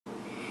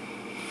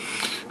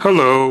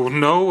Hello,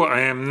 no, I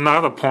am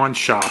not a pawn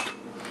shop.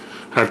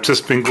 I've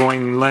just been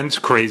going lens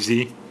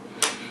crazy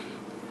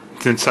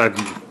since I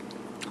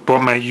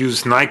bought my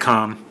used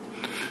Nikon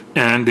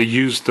and the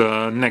used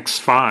Nex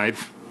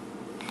 5.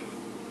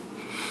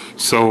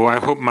 So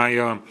I hope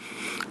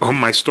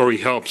my story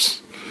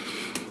helps.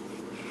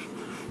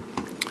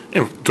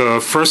 The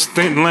first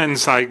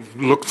lens I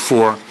looked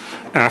for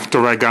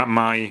after I got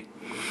my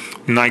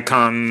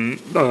Nikon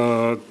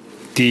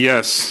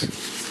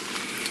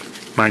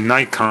DS, my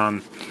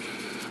Nikon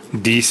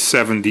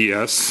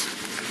D7DS,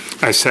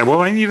 I said,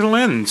 well, I need a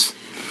lens.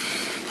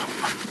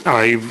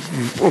 I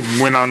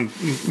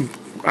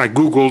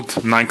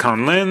Googled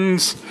Nikon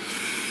lens,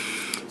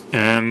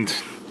 and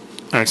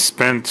I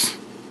spent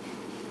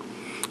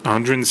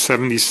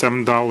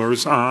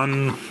 $177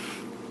 on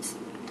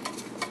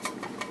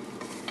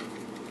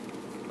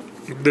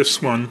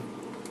this one,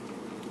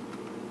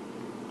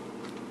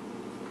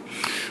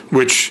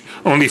 which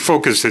only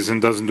focuses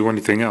and doesn't do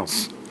anything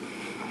else.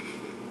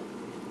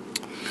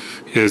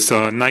 Is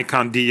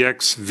Nikon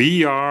DX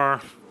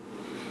VR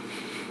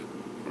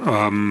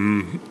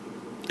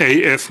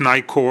AF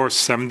Nikkor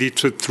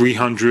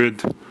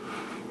 70-300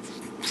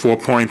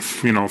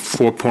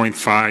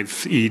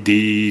 4.5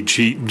 ED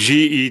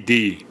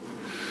GED.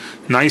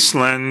 Nice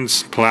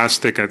lens,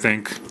 plastic, I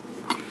think.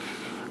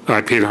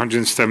 I paid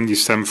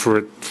 $177 for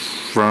it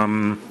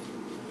from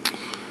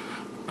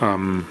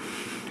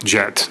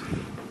Jet,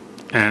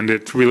 and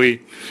it's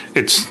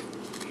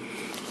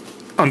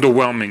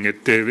underwhelming.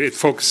 It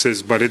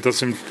focuses, but it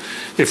doesn't.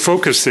 It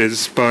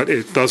focuses, but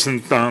it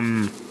doesn't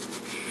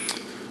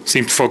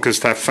seem to focus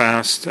that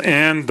fast.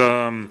 And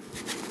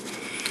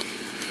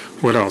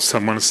what else? I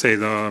want to say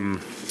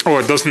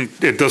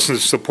it doesn't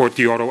support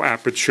the auto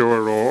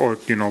aperture or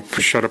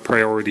shutter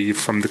priority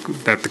from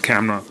that the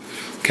camera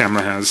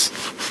has.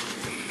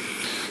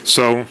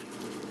 So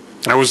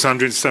I was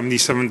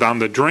 $177 down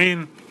the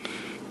drain.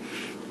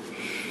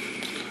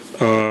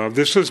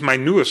 This was my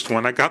newest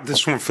one. I got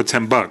this one for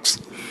 $10.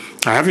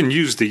 I haven't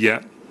used it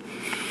yet,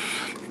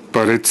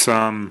 but it's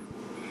I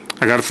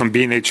got it from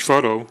B&H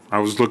Photo. I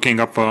was looking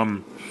up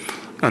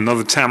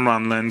another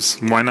Tamron lens.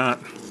 Why not?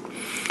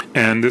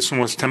 And this one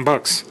was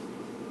 $10.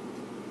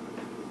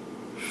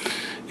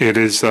 It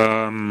is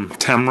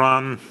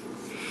Tamron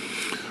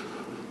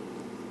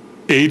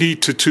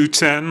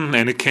 80-210,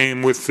 and it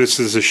came with this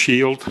as a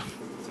shield.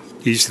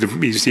 Easy to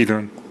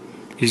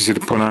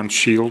put on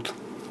shield.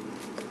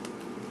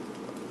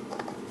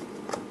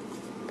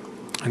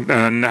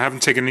 And I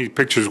haven't taken any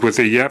pictures with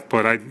it yet,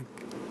 but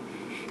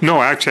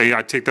actually,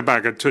 I take that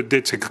back. I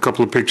did take a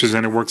couple of pictures,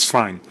 and it works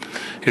fine.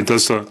 It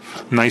does a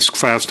nice,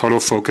 fast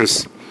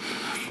autofocus.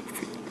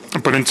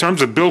 But in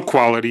terms of build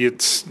quality,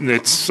 it's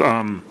if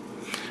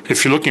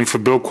you're looking for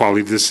build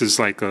quality, this is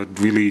like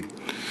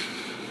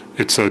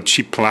it's a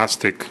cheap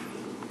plastic.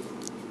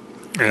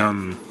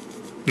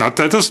 That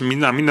doesn't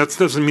mean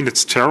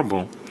it's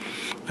terrible.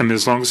 I mean,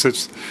 as long as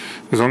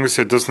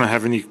it doesn't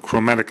have any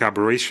chromatic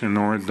aberration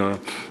or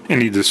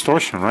any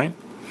distortion, right?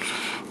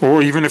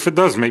 Or even if it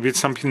does, maybe it's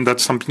something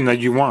that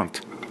you want.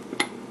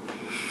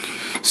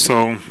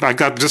 So I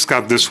just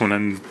got this one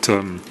and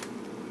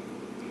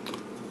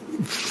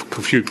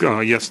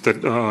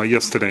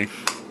yesterday.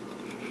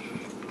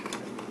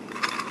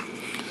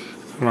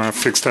 I'll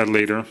fix that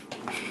later.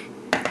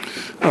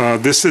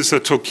 This is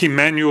a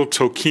manual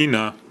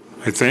Tokina,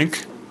 I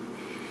think.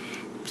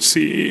 Let's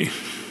see.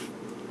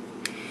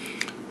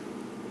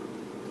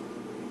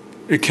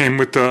 It came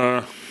with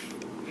I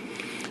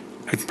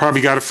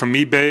probably got it from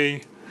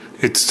eBay.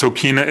 It's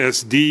Tokina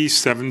SD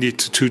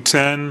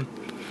 70-210.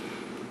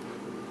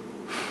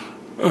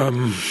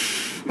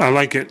 I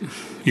like it,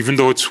 even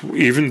though it's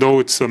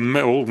a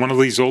one of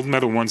these old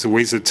metal ones that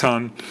weighs a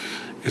ton.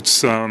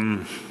 It's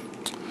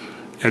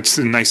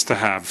nice to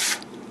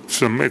have.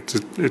 So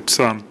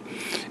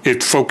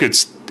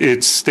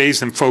it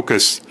stays in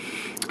focus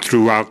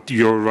throughout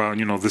your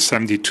the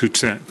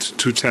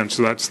 70-210.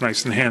 So that's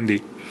nice and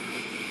handy.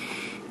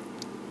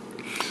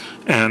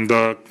 And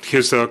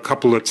here's a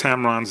couple of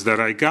Tamrons that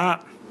I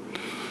got,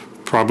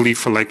 probably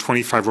for like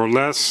 $25 or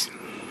less.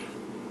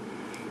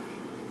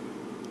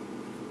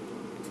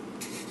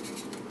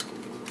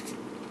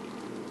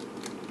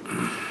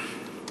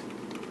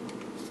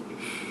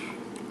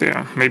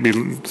 Yeah, maybe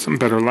some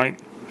better light.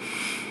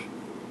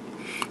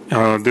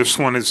 This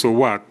one is a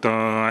what?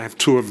 I have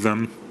two of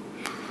them.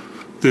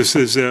 This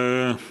is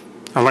I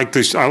like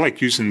this. I like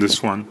using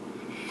this one.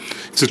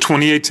 It's a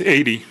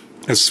 28-80.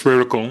 It's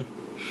spherical,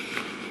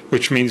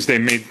 which means they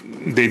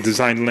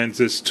designed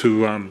lenses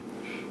to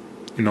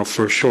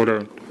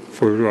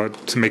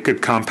to make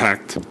it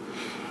compact.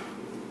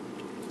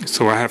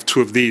 So I have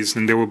two of these,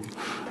 and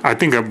I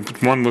think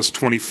one was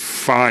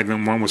 25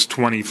 and one was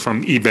 20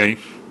 from eBay.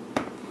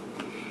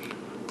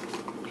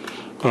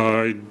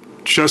 I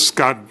just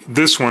got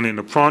this one in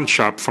a pawn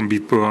shop from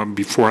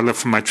before I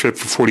left for my trip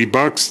for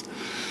 $40.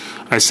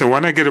 I said, why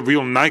not get a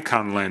real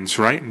Nikon lens,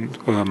 right?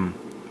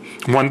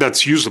 One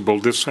that's usable.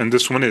 This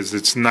one is.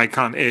 It's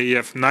Nikon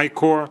AF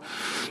Nikkor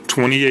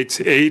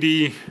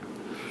 28-80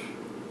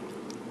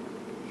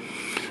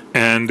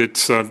 and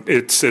it's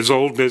as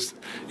old as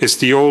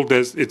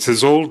it's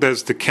as old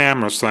as the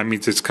camera, so that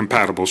means it's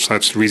compatible. So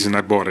that's the reason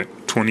I bought it.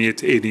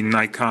 2880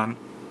 Nikon,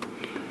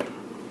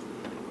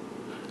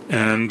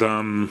 and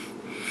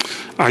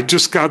I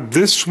just got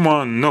this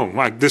one. No,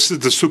 this is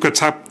the Super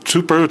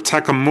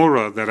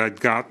Takamura that I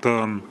got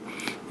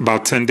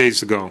about 10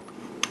 days ago.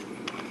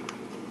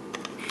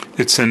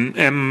 It's an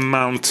M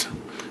mount.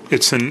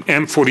 It's an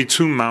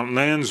M42 mount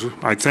lens,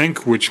 I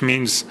think, which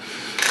means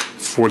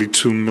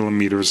 42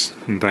 millimeters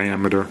in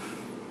diameter.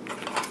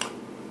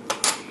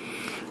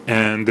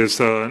 And there's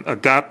an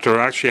adapter.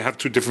 Actually, I have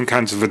two different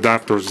kinds of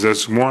adapters.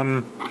 There's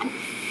one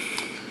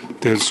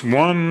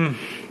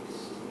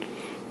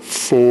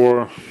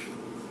for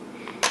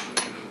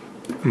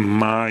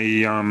my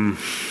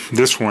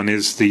this one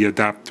is the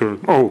adapter.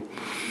 Oh,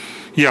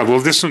 yeah. Well,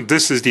 this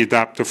is the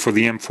adapter for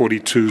the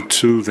M42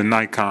 to the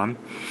Nikon.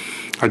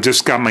 I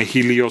just got my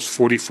Helios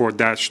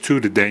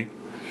 44-2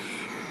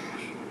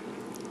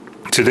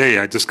 today.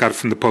 I just got it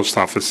from the post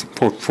office.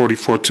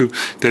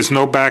 44-2. There's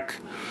no back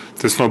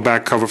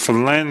cover for the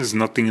lens.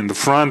 Nothing in the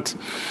front.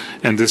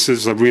 And this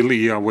is a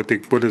really what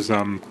is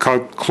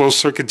closed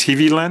circuit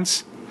TV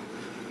lens.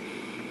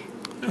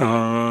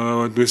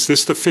 Is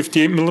this the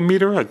 58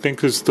 millimeter? I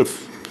think it's the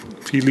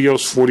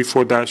Helios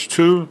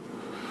 44-2,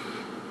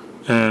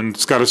 and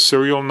it's got a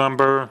serial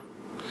number,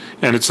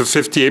 and it's a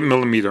 58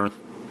 millimeter,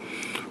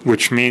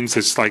 which means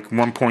it's like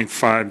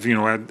 1.5. You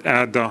know,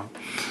 add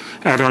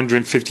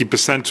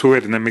 150% to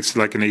it, and that makes it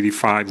like an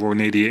 85 or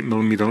an 88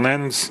 millimeter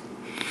lens.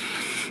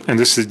 And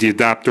this is the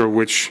adapter,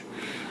 which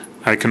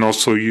I can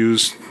also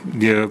use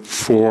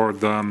for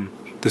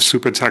the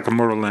Super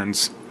Takamura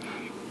lens.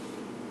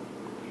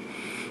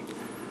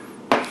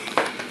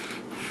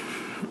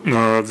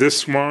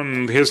 This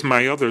one, here's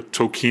my other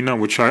Tokina,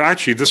 which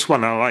this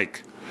one I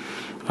like.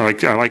 I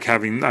like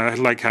having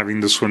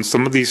this one.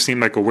 Some of these seem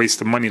like a waste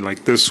of money,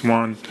 like this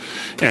one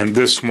and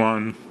this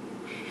one.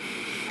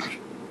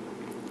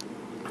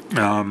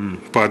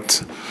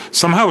 But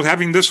somehow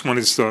having this one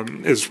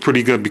is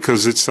pretty good,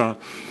 because it's a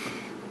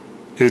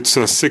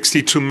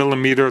 62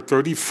 millimeter,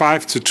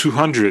 35 to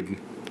 200,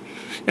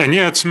 and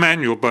yeah, it's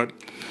manual, but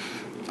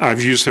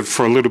I've used it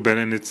for a little bit,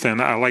 and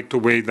I like the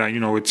way that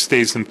it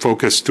stays in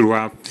focus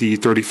throughout the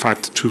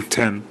 35 to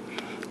 210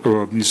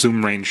 or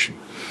zoom range.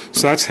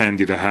 So that's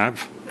handy to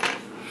have.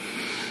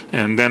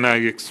 And then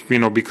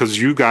because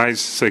you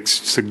guys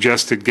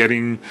suggested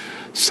getting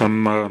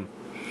some,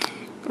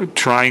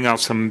 trying out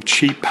some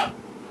cheap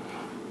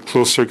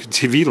closed circuit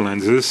TV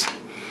lenses.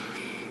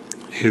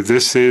 Here,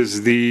 this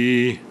is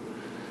the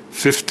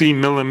 50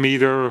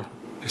 millimeter.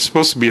 It's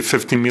supposed to be a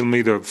 50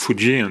 millimeter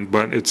Fujian,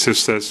 but it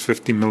just says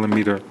 50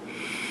 millimeter,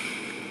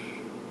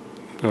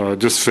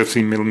 just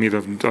 50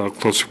 millimeter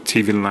closed circuit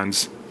TV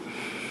lens.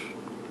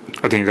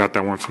 I think I got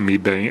that one from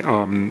eBay,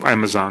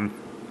 Amazon.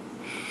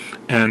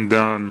 And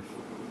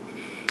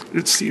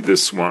let's see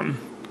this one.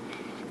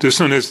 This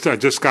one is, I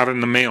just got in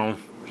the mail.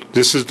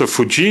 This is the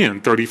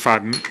Fujian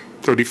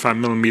 35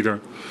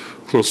 millimeter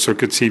closed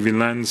circuit TV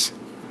lens.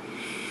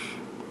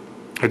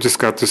 I just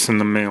got this in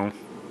the mail.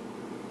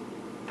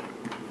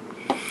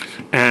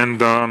 And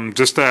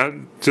just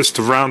to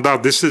round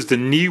out, this is the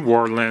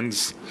Niwar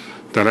lens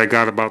that I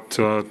got about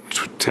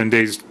 10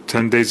 days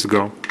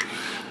ago.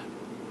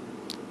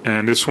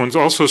 And this one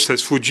also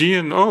says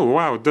Fujian. Oh,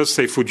 wow, it does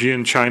say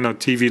Fujian China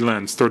TV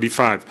lens,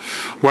 35.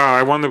 Wow,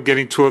 I wound up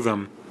getting two of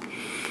them.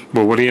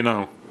 Well, what do you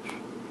know?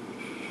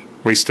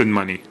 Wasted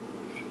money.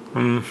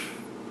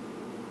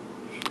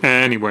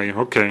 Anyway,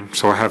 okay,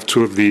 so I have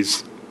two of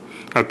these.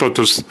 I thought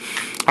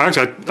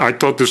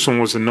this one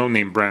was a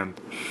no-name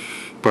brand,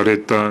 but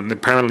it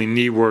apparently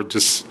Niwar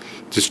just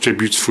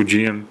distributes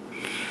Fujian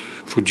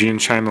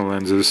China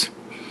lenses.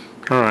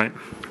 All right.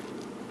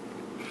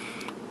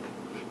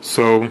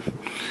 So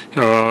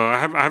I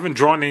haven't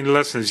drawn any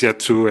lessons yet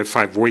to if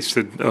I've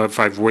wasted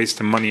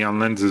money on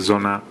lenses or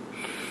not.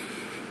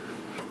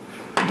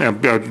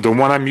 The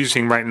one I'm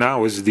using right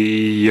now is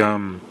the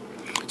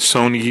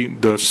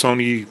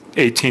Sony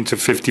 18 to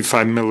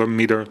 55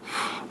 millimeter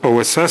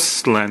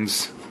OSS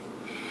lens.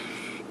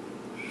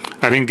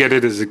 I didn't get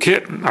it as a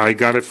kit. I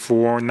got it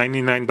for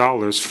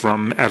 $99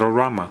 from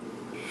Adorama.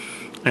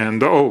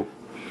 And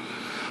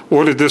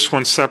ordered this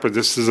one separate.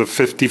 This is a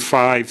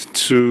 55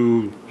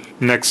 to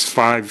Nex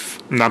 5.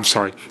 No, I'm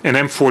sorry, an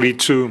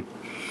M42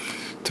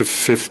 to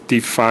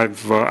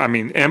 55.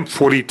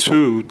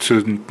 M42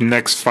 to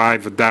Nex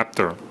 5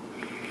 adapter.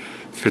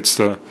 Fits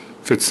the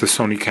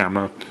Sony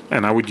camera,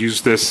 and I would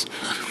use this.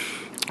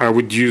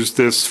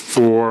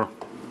 For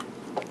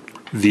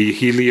the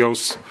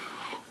Helios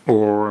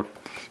or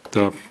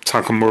the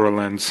Takamura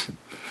lens.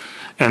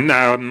 And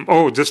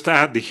just to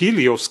add, the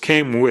Helios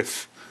came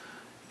with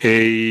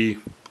a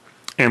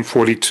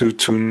M42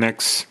 to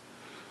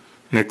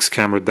Nex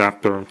camera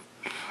adapter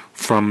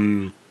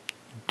from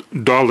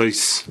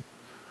Dolly's,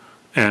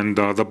 and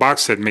the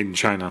box said made in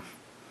China.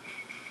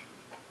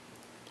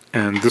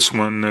 And this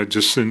one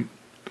let's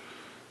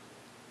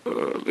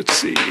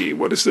see,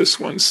 what does this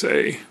one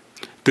say?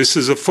 This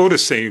is a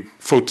PhotoSave.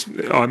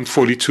 I'm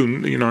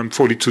 42. I'm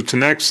 42 to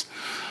next.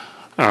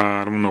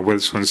 I don't know where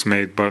this one's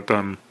made, but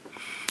I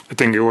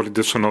think I ordered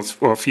this one off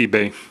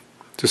eBay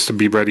just to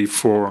be ready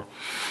for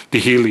the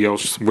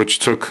Helios, which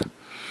took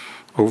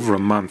over a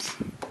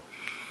month.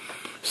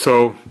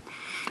 So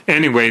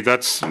anyway,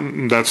 that's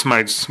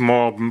my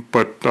small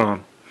but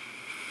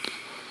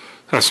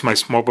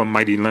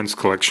mighty lens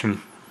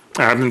collection.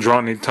 I haven't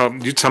drawn any.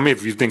 You tell me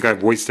if you think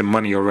I've wasted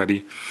money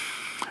already.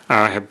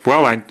 I have.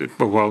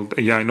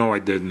 Yeah, I know I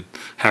did.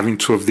 Having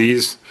two of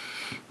these,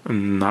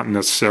 not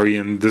necessary.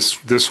 And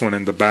this one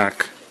in the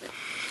back,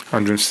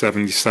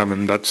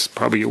 177. That's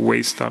probably a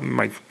waste. I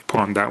might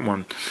pawn that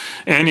one.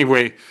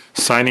 Anyway,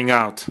 signing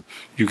out.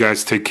 You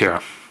guys take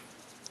care.